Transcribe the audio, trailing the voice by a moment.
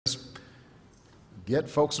get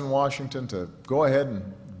folks in Washington to go ahead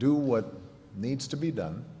and do what needs to be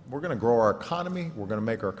done. We're going to grow our economy. We're going to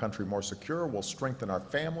make our country more secure. We'll strengthen our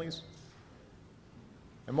families.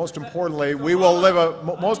 And most importantly, we will live up.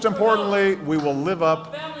 Most importantly, we will live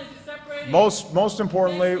up. Most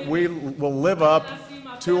importantly, we will live up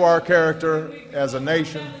to our character as a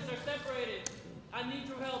nation.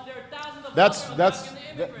 That's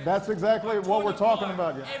exactly what we're talking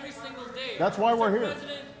about. Yeah. Every single day. That's why we're here.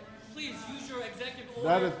 President, please use your executive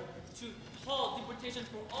order to halt deportation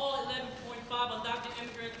for all 11.5 undocumented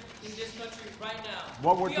immigrants in this country right now. We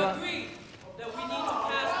agree that we need to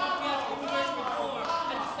pass comprehensive immigration reform.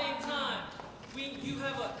 At the same time, you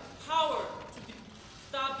have a power to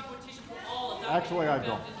stop deportation for all undocumented immigrants. Actually, I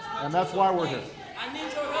don't. And that's why we're here. I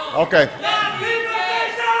need your help. Okay. Stop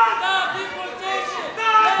deportation! Stop deportation!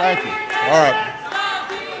 Thank you. All right.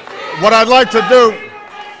 What I'd like to do...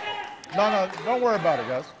 No, don't worry about it,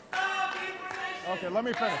 guys. Okay, let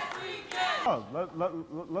me finish. Oh,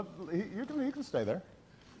 you can stay there.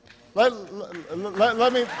 Let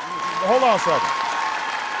me... Hold on a second.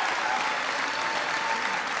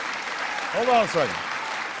 Hold on a second.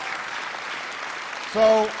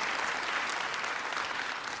 So,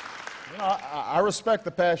 you know, I respect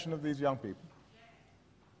the passion of these young people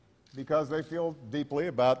because they feel deeply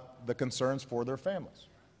about the concerns for their families.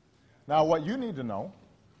 Now, what you need to know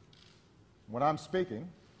when I'm speaking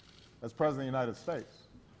as President of the United States,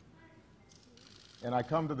 and I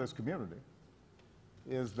come to this community,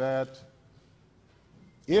 is that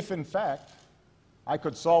if, in fact, I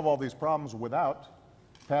could solve all these problems without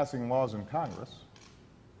passing laws in Congress,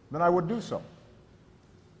 then I would do so.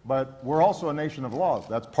 But we're also a nation of laws.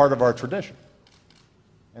 That's part of our tradition.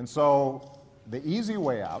 And so the easy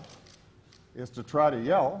way out is to try to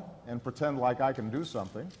yell and pretend like I can do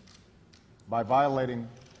something by violating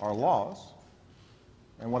our laws.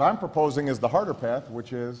 And what I'm proposing is the harder path,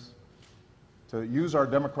 which is to use our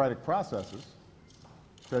democratic processes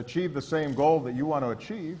to achieve the same goal that you want to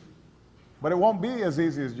achieve. But it won't be as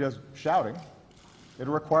easy as just shouting. It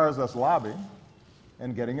requires us lobbying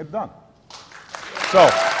and getting it done. So,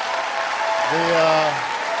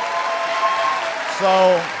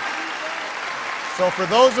 so for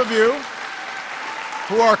those of you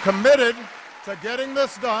who are committed to getting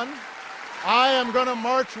this done, I am going to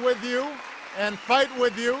march with you and fight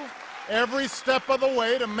with you every step of the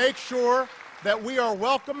way to make sure that we are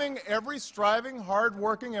welcoming every striving,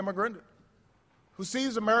 hard-working immigrant who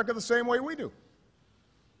sees America the same way we do.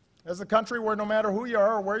 As a country where no matter who you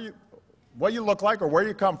are or what you look like or where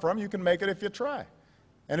you come from, you can make it if you try.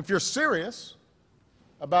 And if you're serious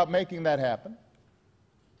about making that happen,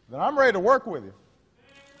 then I'm ready to work with you.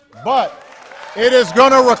 But it is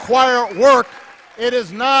going to require work. It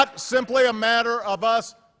is not simply a matter of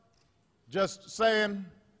us just saying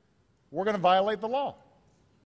we're going to violate the law.